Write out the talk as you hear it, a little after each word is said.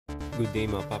Good day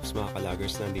mga paps, mga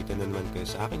KaLAGgers. Nandito na naman kayo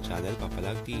sa aking channel,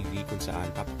 Popular TV, kung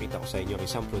saan papakita ko sa inyo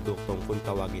isang produktong kung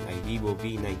tawagin ay Vivo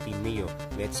V19 Neo.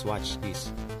 Let's watch this.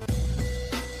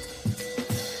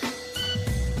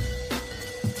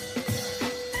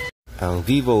 Ang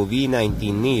Vivo V19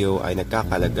 Neo ay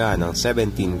nagkakalaga ng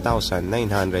 17,999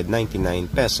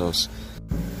 pesos.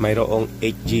 Mayroong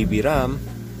 8GB RAM,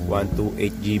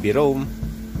 128GB ROM,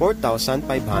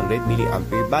 4,500 mAh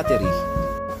battery,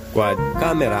 quad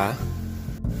camera,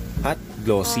 at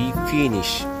glossy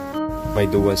finish. May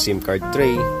dual SIM card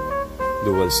tray,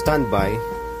 dual standby,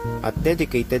 at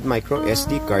dedicated micro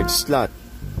SD card slot.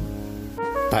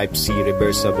 Type-C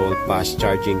reversible fast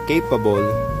charging capable,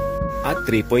 at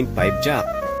 3.5 jack.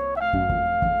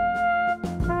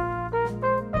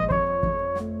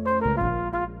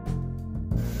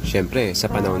 Siyempre, sa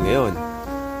panahon ngayon,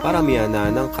 paramihan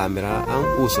na ng camera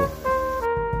ang uso.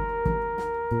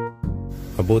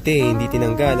 Mabuti hindi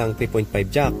tinanggal ang 3.5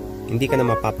 jack, hindi ka na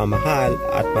mapapamahal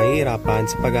at mahihirapan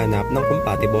sa paghanap ng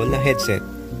compatible na headset.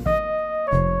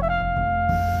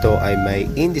 Ito ay may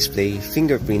in-display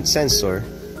fingerprint sensor.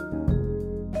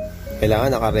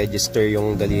 Kailangan naka-register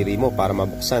yung daliri mo para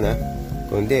mabuksan ha.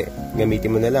 Kung hindi,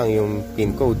 gamitin mo na lang yung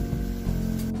PIN code.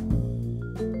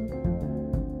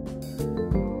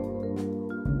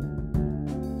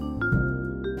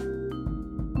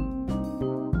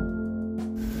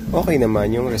 Okay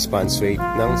naman yung response rate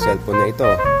ng cellphone na ito.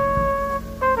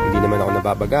 Hindi naman ako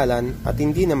nababagalan at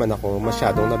hindi naman ako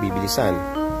masyadong nabibilisan.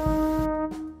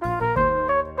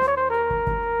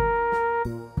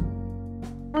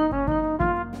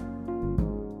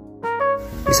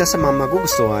 Isa sa mga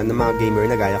magugustuhan ng mga gamer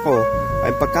na gaya ko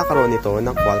ay pagkakaroon nito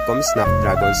ng Qualcomm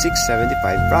Snapdragon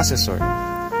 675 processor.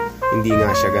 Hindi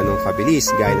nga siya ganong kabilis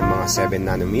gaya ng mga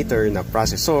 7nm na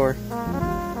processor,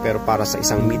 pero para sa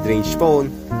isang mid-range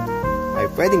phone ay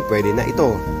pwedeng-pwede na ito.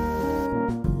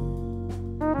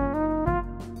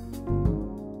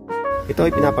 Ito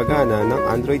ay pinapagana ng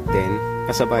Android 10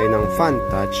 kasabay ng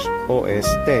FunTouch OS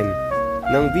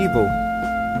 10 ng Vivo.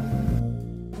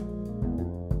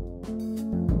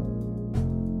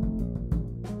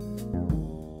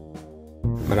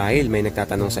 Marahil may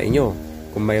nagtatanong sa inyo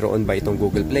kung mayroon ba itong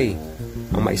Google Play.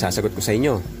 Ang maisasagot ko sa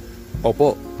inyo,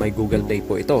 opo, may Google Play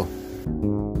po ito.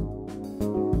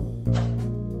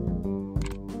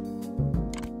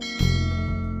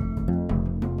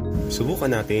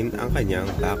 Subukan natin ang kanyang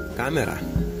back camera.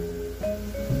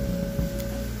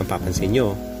 Mapapansin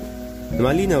nyo,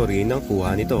 malinaw rin ang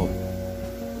kuha nito.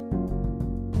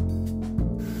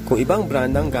 Kung ibang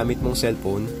brand ang gamit mong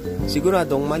cellphone,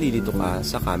 siguradong malilito ka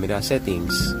sa camera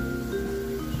settings.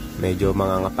 Medyo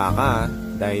mangangapa ka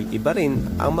dahil iba rin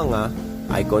ang mga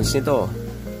icons nito.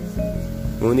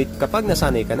 Ngunit kapag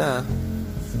nasanay ka na,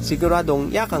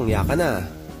 siguradong yakang-yaka na.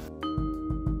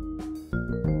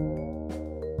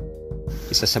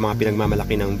 Isa sa mga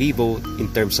pinagmamalaki ng Vivo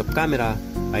in terms of camera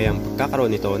ay ang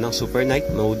pagkakaroon nito ng Super Night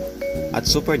Mode at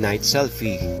Super Night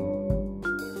Selfie.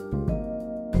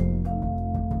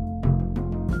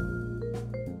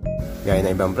 Gaya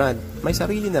ng ibang brand, may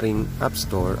sarili na ring App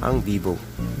Store ang Vivo.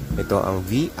 Ito ang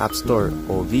V App Store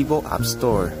o Vivo App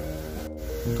Store.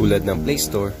 Tulad ng Play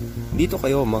Store, dito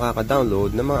kayo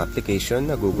makaka-download ng mga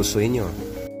application na gugustuhin nyo.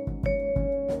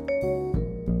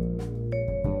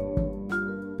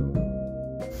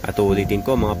 At ulitin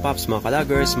ko mga paps, mga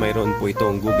KaLAGgers, mayroon po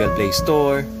itong Google Play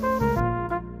Store.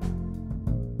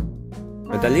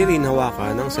 Madali rin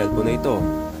hawakan ng cellphone na ito.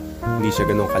 Hindi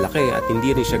siya ganun kalaki at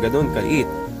hindi rin siya ganun kaliit.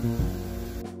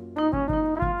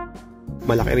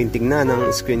 Malaki rin tingnan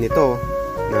ang screen nito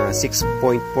na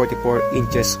 6.44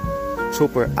 inches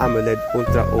Super AMOLED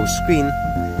Ultra O screen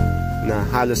na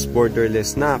halos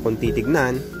borderless na kung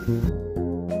titignan.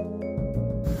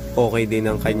 Okay din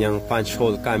ang kanyang punch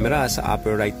hole camera sa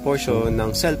upper right portion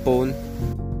ng cellphone.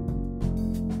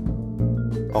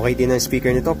 Okay din ang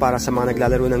speaker nito para sa mga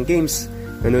naglalaro ng games,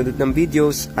 nanonood ng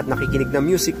videos at nakikinig ng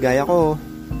music gaya ko.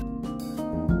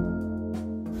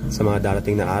 Sa mga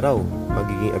darating na araw,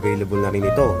 magiging available na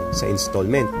rin ito sa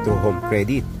installment through home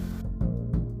credit.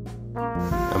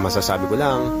 Ang masasabi ko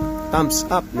lang, thumbs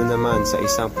up na naman sa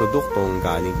isang produktong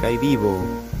galing kay Vivo.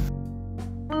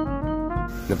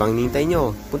 Napanginintay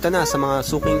nyo, punta na sa mga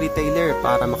suking retailer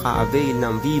para maka-avail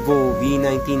ng Vivo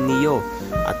V19 Neo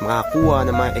at makakuha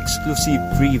ng mga exclusive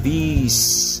freebies.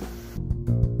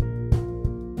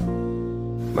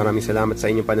 Maraming salamat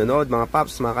sa inyong panonood mga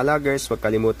paps, mga KaLAGgers. Huwag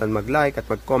kalimutan mag-like at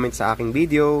mag-comment sa aking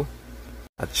video.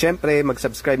 At syempre,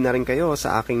 mag-subscribe na rin kayo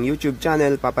sa aking YouTube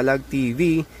channel, Popular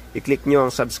TV. I-click nyo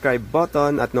ang subscribe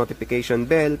button at notification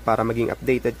bell para maging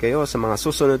updated kayo sa mga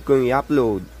susunod kong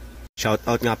i-upload.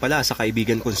 Shoutout nga pala sa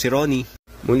kaibigan kong si Ronnie.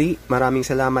 Muli, maraming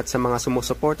salamat sa mga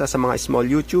sumusuporta sa mga small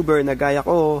YouTuber na gaya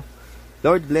ko.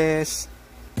 Lord bless!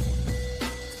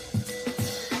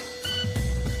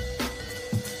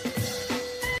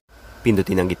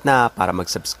 Pindutin ang gitna para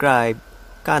mag-subscribe,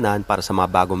 kanan para sa mga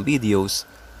bagong videos,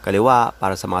 kaliwa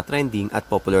para sa mga trending at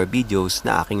popular videos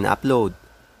na aking na-upload.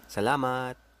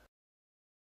 Salamat!